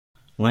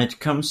When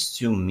it comes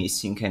to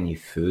missing any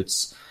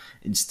foods,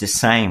 it's the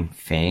same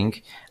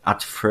thing.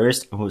 At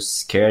first, I was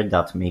scared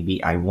that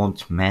maybe I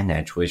won't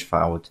manage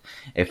without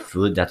a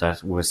food that I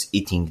was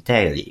eating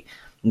daily.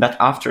 But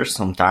after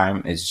some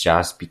time, it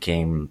just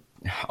became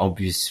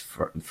obvious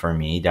for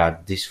me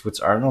that these foods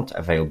are not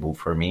available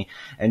for me.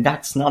 And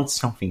that's not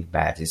something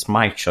bad. It's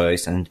my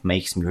choice and it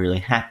makes me really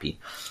happy.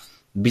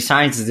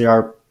 Besides, there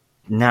are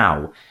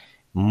now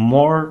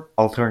more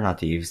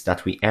alternatives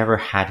that we ever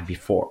had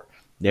before.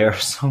 They are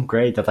so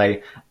great that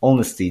I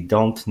honestly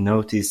don't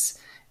notice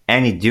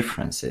any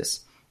differences.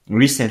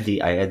 Recently,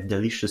 I had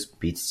delicious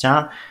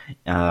pizza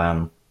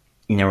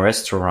in a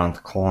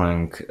restaurant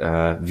calling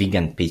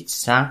Vegan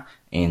Pizza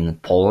in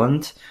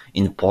Poland,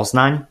 in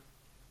Poznań,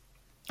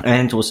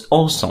 and it was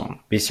awesome.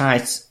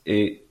 Beside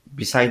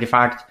the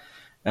fact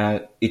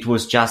it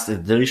was just a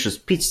delicious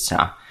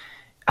pizza,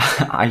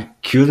 I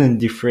couldn't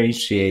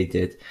differentiate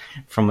it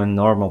from a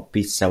normal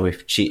pizza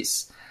with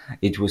cheese.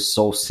 It was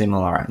so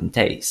similar in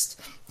taste.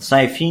 So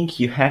I think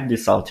you have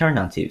these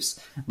alternatives,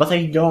 but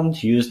I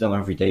don't use them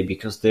every day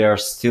because they are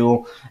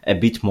still a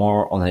bit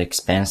more on the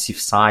expensive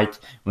side.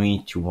 We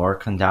need to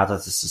work on that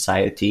as a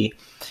society.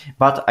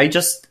 But I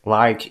just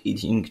like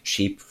eating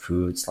cheap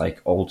foods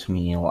like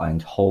oatmeal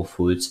and whole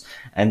foods,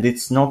 and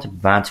it's not a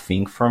bad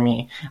thing for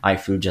me. I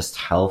feel just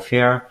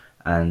healthier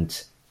and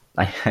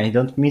I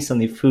don't miss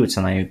any foods,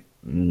 and I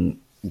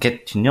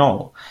get to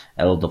know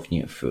a lot of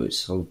new foods.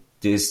 So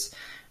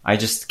I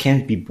just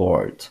can't be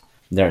bored.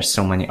 There are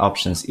so many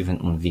options even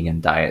on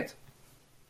vegan diet.